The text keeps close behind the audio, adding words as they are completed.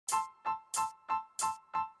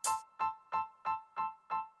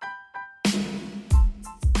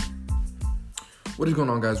What is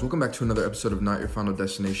going on, guys? Welcome back to another episode of Not Your Final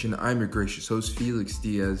Destination. I'm your gracious host, Felix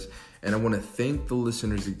Diaz, and I want to thank the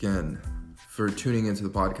listeners again for tuning into the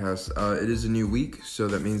podcast. It is a new week, so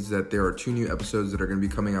that means that there are 2 new episodes that are going to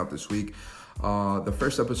be coming out this week. The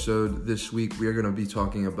first episode this week, we are going to be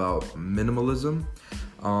talking about minimalism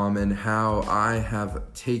and how I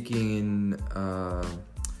have taken...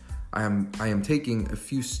 I am taking a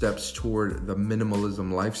few steps toward the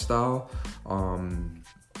minimalism lifestyle,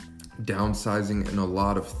 downsizing in a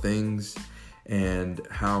lot of things, and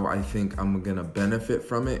how I think I'm gonna benefit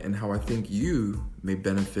from it and how I think you may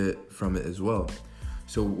benefit from it as well.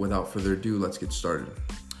 So without further ado, let's get started.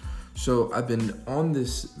 So I've been on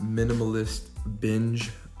this minimalist binge.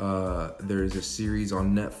 There's a series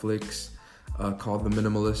on Netflix called The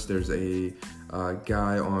Minimalist. There's a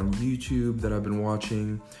guy on YouTube that I've been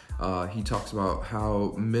watching. He talks about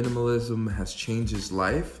how minimalism has changed his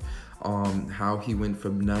life, how he went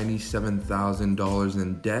from $97,000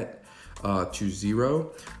 in debt to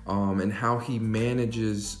zero, and how he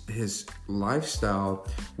manages his lifestyle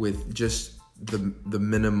with just the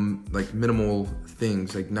minimal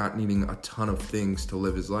things, like not needing a ton of things to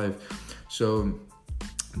live his life. So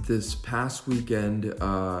this past weekend,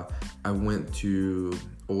 I went to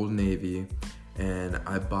Old Navy and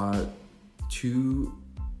I bought 2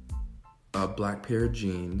 black pair of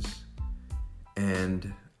jeans,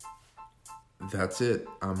 and that's it.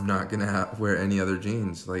 I'm not gonna wear any other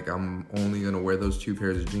jeans. Like, I'm only gonna wear those 2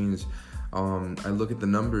 pairs of jeans. I look at the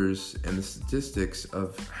numbers and the statistics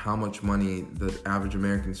of how much money the average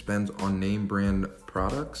American spends on name brand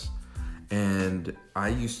products, and I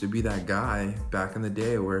used to be that guy back in the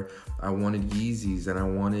day where I wanted Yeezys and I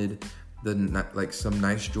wanted some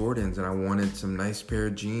nice Jordans and I wanted some nice pair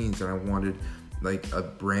of jeans and I wanted like a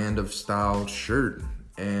brand of style shirt.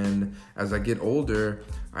 And as I get older,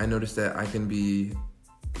 I noticed that I can be,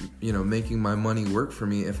 making my money work for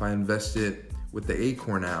me if I invest it with the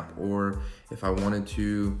Acorn app, or if I wanted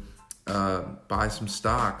to buy some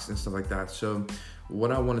stocks and stuff like that. So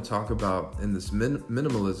what I want to talk about in this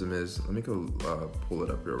minimalism is, let me go pull it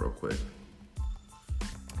up here real quick.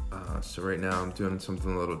 So right now I'm doing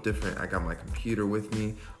something a little different. I got my computer with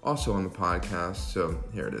me, also on the podcast. So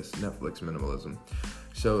here it is, Netflix Minimalism.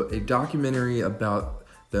 So a documentary about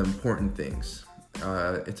the important things.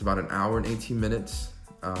 It's about 1 hour and 18 minutes.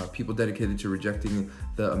 People dedicated to rejecting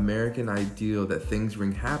the American ideal that things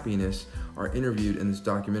bring happiness are interviewed in this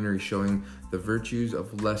documentary, showing the virtues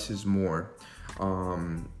of less is more.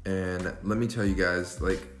 And let me tell you guys,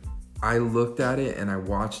 I looked at it and I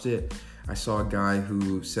watched it. I saw a guy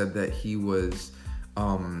who said that he was,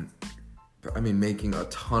 making a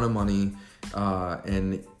ton of money,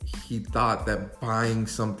 and he thought that buying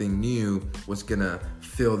something new was gonna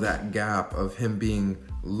fill that gap of him being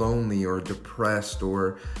lonely or depressed,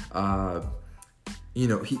 or,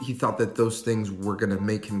 he thought that those things were gonna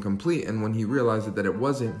make him complete. And when he realized that it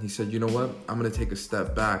wasn't, he said, you know what, I'm gonna take a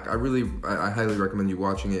step back. I highly recommend you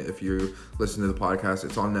watching it if you listen to the podcast.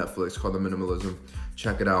 It's on Netflix, called The Minimalism.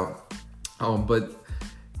 Check it out. But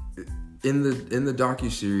in the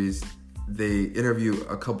docuseries, they interview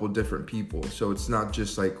a couple different people, so it's not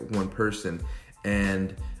just like one person.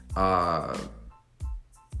 And a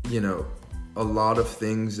lot of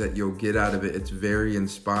things that you'll get out of it, it's very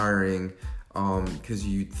inspiring, because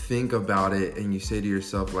you think about it and you say to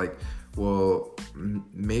yourself, like, well,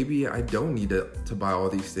 maybe I don't need to buy all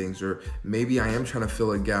these things, or maybe I am trying to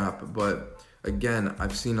fill a gap. But again,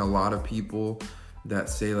 I've seen a lot of people that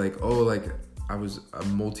say I was a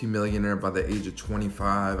multimillionaire by the age of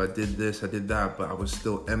 25. I did this, I did that, but I was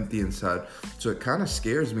still empty inside. So it kind of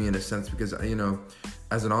scares me in a sense, because,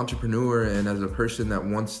 as an entrepreneur and as a person that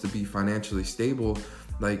wants to be financially stable,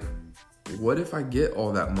 like, what if I get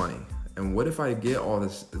all that money? And what if I get all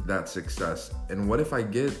that success? And what if I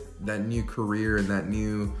get that new career and that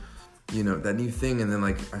new thing, and then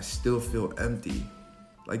I still feel empty?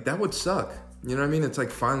 Like, that would suck. You know what I mean? It's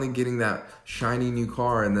like finally getting that shiny new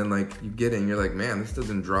car, and then you get it and you're like, man, this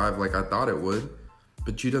doesn't drive like I thought it would.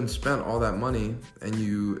 But you done spent all that money and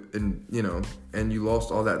you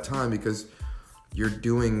lost all that time because you're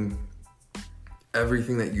doing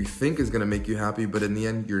everything that you think is gonna make you happy, but in the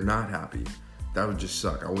end you're not happy. That would just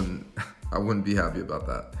suck. I wouldn't be happy about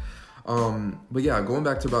that. But yeah, going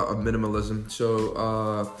back to about minimalism. So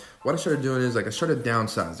what I started doing is I started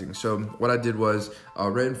downsizing. So what I did was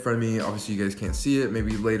right in front of me, obviously you guys can't see it.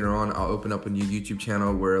 Maybe later on I'll open up a new YouTube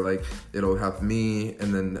channel where it'll have me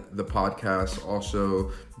and then the podcast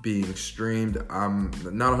also being streamed. I'm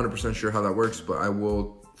not 100% sure how that works, but I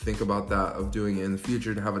will think about that, of doing it in the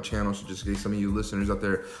future, to have a channel. So just in case some of you listeners out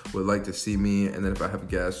there would like to see me, and then if I have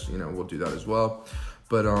guests, we'll do that as well.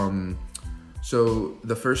 But So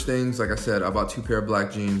the first things, like I said, I bought 2 pair of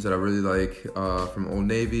black jeans that I really like from Old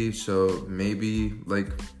Navy. So maybe like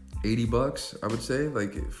 $80, I would say,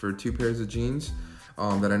 like for 2 pairs of jeans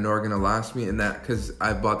that I know are gonna last me. And that because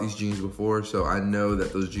I've bought these jeans before, so I know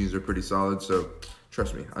that those jeans are pretty solid. So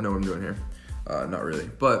trust me, I know what I'm doing here. Not really,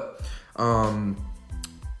 but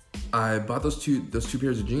I bought those two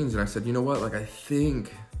pairs of jeans, and I said, you know what? Like I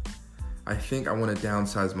think I want to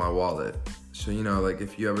downsize my wallet. So, you know, like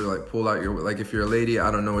if you ever like pull out your, like if you're a lady,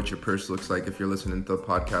 I don't know what your purse looks like if you're listening to the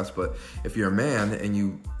podcast, but if you're a man and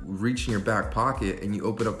you reach in your back pocket and you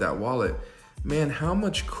open up that wallet, man, how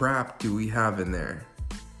much crap do we have in there?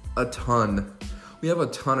 A ton. We have a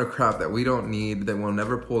ton of crap that we don't need, that we'll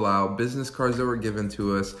never pull out, business cards that were given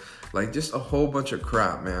to us, like just a whole bunch of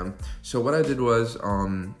crap, man. So what I did was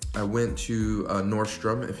I went to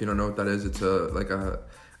Nordstrom. If you don't know what that is, it's a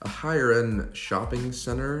higher end shopping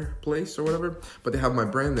center place or whatever, but they have my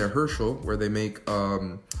brand there, Herschel, where they make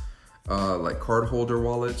like card holder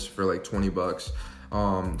wallets for like $20.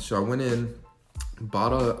 So I went in,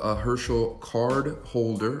 bought a Herschel card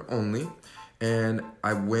holder only, and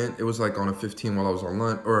it was like on a 15 while I was on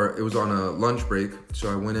lunch, or it was on a lunch break.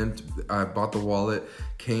 So I went in, I bought the wallet,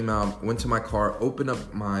 came out, went to my car, opened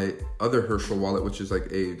up my other Herschel wallet, which is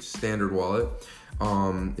like a standard wallet.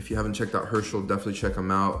 If you haven't checked out Herschel, definitely check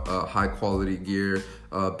them out. High quality gear,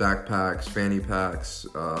 backpacks, fanny packs,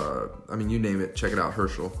 I mean, you name it, check it out,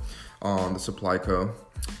 Herschel, the Supply Co.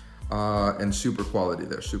 And super quality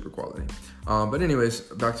there, super quality. But anyways,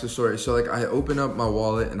 back to the story. So like I open up my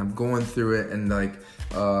wallet and I'm going through it, and like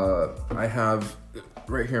I have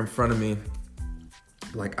right here in front of me,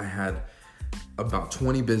 like I had about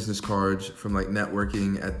 20 business cards from like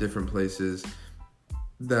networking at different places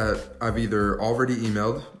that I've either already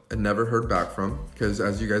emailed and never heard back from, because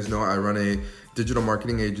as you guys know, I run a digital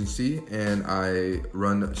marketing agency and I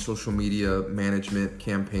run social media management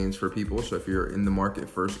campaigns for people. So if you're in the market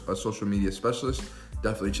for a social media specialist,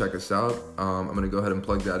 definitely check us out. I'm going to go ahead and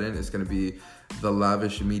plug that in. It's going to be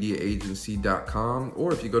thelavishmediaagency.com,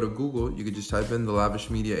 or if you go to Google, you could just type in The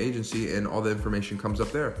Lavish Media Agency and all the information comes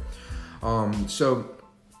up there. So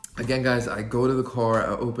again, guys, I go to the car, I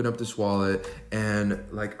open up this wallet, and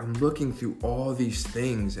like I'm looking through all these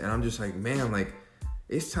things, and I'm just like, man, like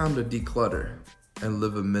it's time to declutter and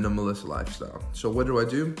live a minimalist lifestyle. So what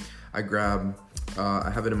do? I grab,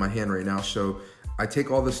 I have it in my hand right now. So I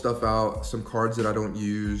take all this stuff out, some cards that I don't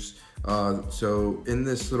use. So in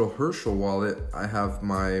this little Herschel wallet, I have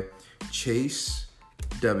my Chase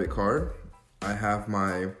debit card. I have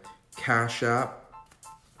my Cash App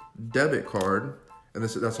debit card. And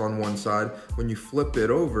that's on one side. When you flip it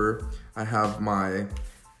over, I have my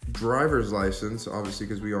driver's license, obviously,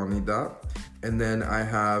 because we all need that. And then I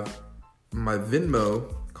have my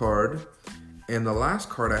Venmo card. And the last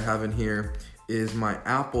card I have in here is my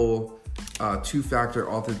Apple two-factor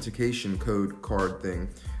authentication code card thing.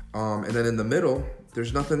 And then in the middle,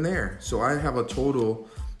 there's nothing there. So I have a total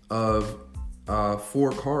of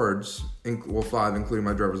 4 cards, 5 including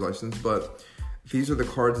my driver's license. But these are the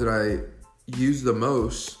cards that I use the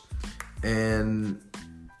most. And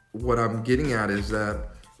what I'm getting at is that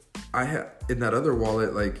I had in that other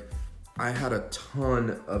wallet, like I had a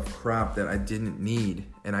ton of crap that I didn't need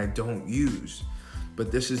and I don't use,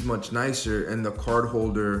 but this is much nicer. And the card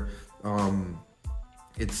holder,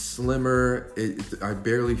 it's slimmer. I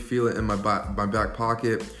barely feel it in my back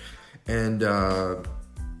pocket, and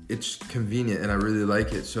it's convenient, and I really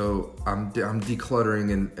like it. So I'm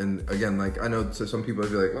decluttering, and again, like I know some people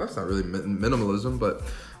would be like, well, that's not really minimalism, but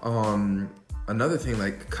another thing,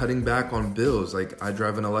 like cutting back on bills. Like I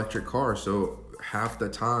drive an electric car, so half the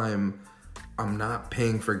time I'm not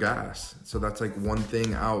paying for gas. So that's like one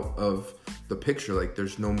thing out of the picture. Like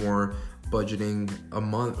there's no more budgeting a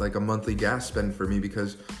month, like a monthly gas spend for me,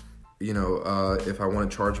 because you know, if I want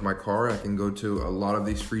to charge my car, I can go to a lot of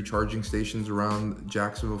these free charging stations around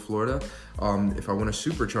Jacksonville, Florida. If I want to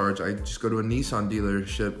supercharge, I just go to a Nissan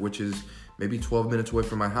dealership, which is maybe 12 minutes away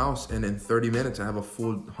from my house, and in 30 minutes I have a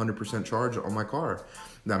full 100% charge on my car.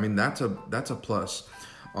 I mean, that's a plus.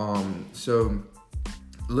 So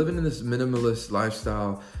living in this minimalist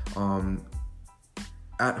lifestyle,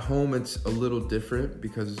 at home it's a little different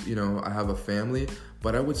because, you know, I have a family,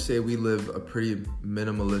 but I would say we live a pretty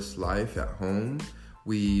minimalist life at home.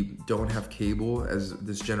 We don't have cable as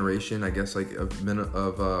this generation, I guess, like of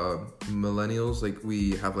millennials. Like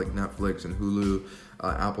we have like Netflix and Hulu,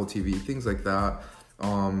 Apple TV, things like that.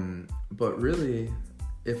 But really,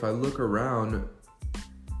 if I look around,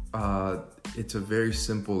 it's a very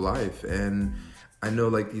simple life. And I know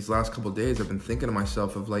like these last couple of days, I've been thinking to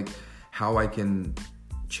myself of like how I can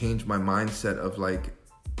change my mindset of like,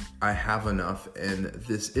 I have enough and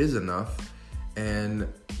this is enough. And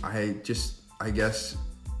I guess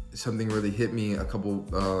something really hit me a couple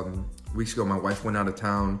weeks ago. My wife went out of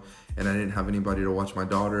town and I didn't have anybody to watch my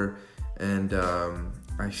daughter. And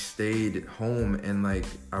I stayed home, and like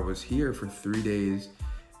I was here for 3 days.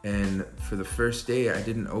 And for the first day, I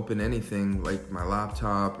didn't open anything like my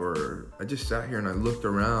laptop, or I just sat here and I looked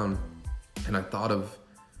around and I thought of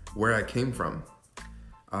where I came from.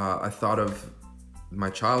 I thought of my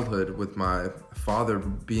childhood with my father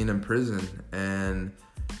being in prison and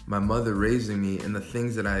my mother raising me, and the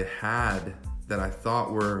things that I had that I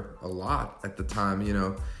thought were a lot at the time, you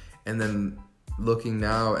know, and then looking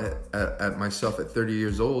now at myself at 30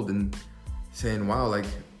 years old and saying, wow, like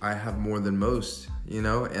I have more than most, you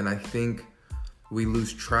know. And I think we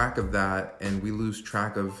lose track of that, and we lose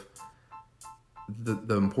track of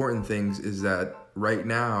the important things is that right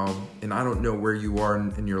now, and I don't know where you are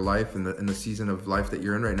in your life, in the season of life that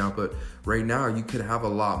you're in right now, but right now you could have a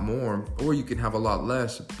lot more or you can have a lot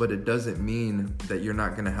less, but it doesn't mean that you're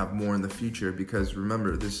not going to have more in the future, because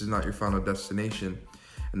remember, this is not your final destination,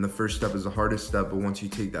 and the first step is the hardest step, but once you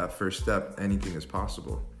take that first step, anything is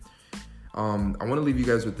possible. I want to leave you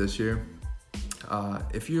guys with this here.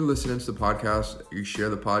 If you're listening to the podcast, you share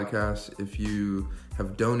the podcast, if you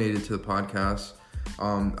have donated to the podcast, I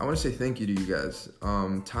want to say thank you to you guys.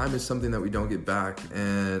 Time is something that we don't get back,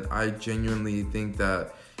 and I genuinely think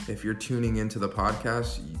that if you're tuning into the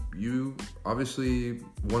podcast, you obviously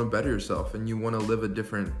want to better yourself and you want to live a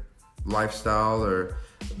different lifestyle or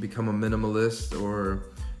become a minimalist or,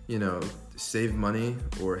 you know, save money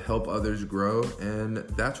or help others grow. And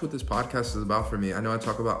that's what this podcast is about for me. I know I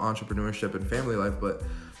talk about entrepreneurship and family life, but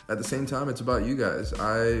at the same time, it's about you guys.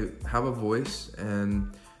 I have a voice,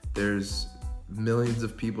 and there's millions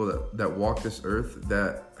of people that walk this earth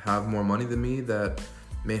that have more money than me, that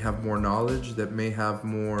may have more knowledge, that may have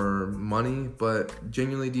more money, but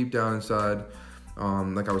genuinely deep down inside,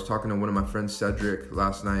 like I was talking to one of my friends, Cedric,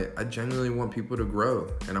 last night, I genuinely want people to grow,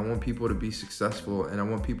 and I want people to be successful, and I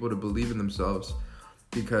want people to believe in themselves,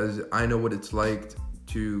 because I know what it's like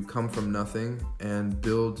to come from nothing and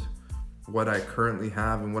build what I currently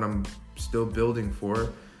have and what I'm still building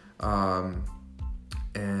for.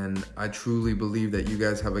 And I truly believe that you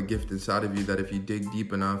guys have a gift inside of you that if you dig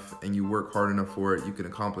deep enough and you work hard enough for it, you can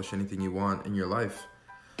accomplish anything you want in your life.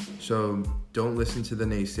 So don't listen to the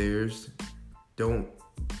naysayers. Don't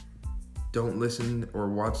listen or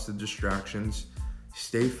watch the distractions.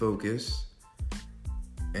 Stay focused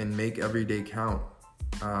and make every day count.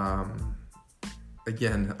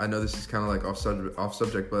 Again, I know this is kind of like off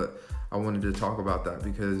subject, but I wanted to talk about that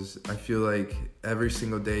because I feel like every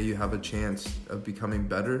single day you have a chance of becoming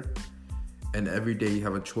better, and every day you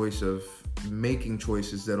have a choice of making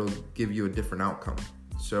choices that'll give you a different outcome.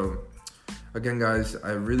 So again, guys,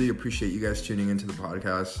 I really appreciate you guys tuning into the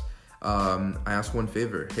podcast. I ask one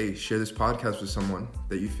favor. Hey, share this podcast with someone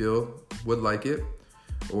that you feel would like it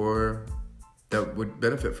or that would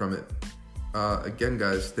benefit from it. Again,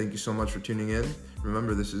 guys, thank you so much for tuning in.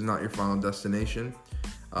 Remember, this is not your final destination.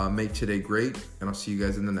 Make today great, and I'll see you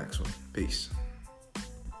guys in the next one. Peace.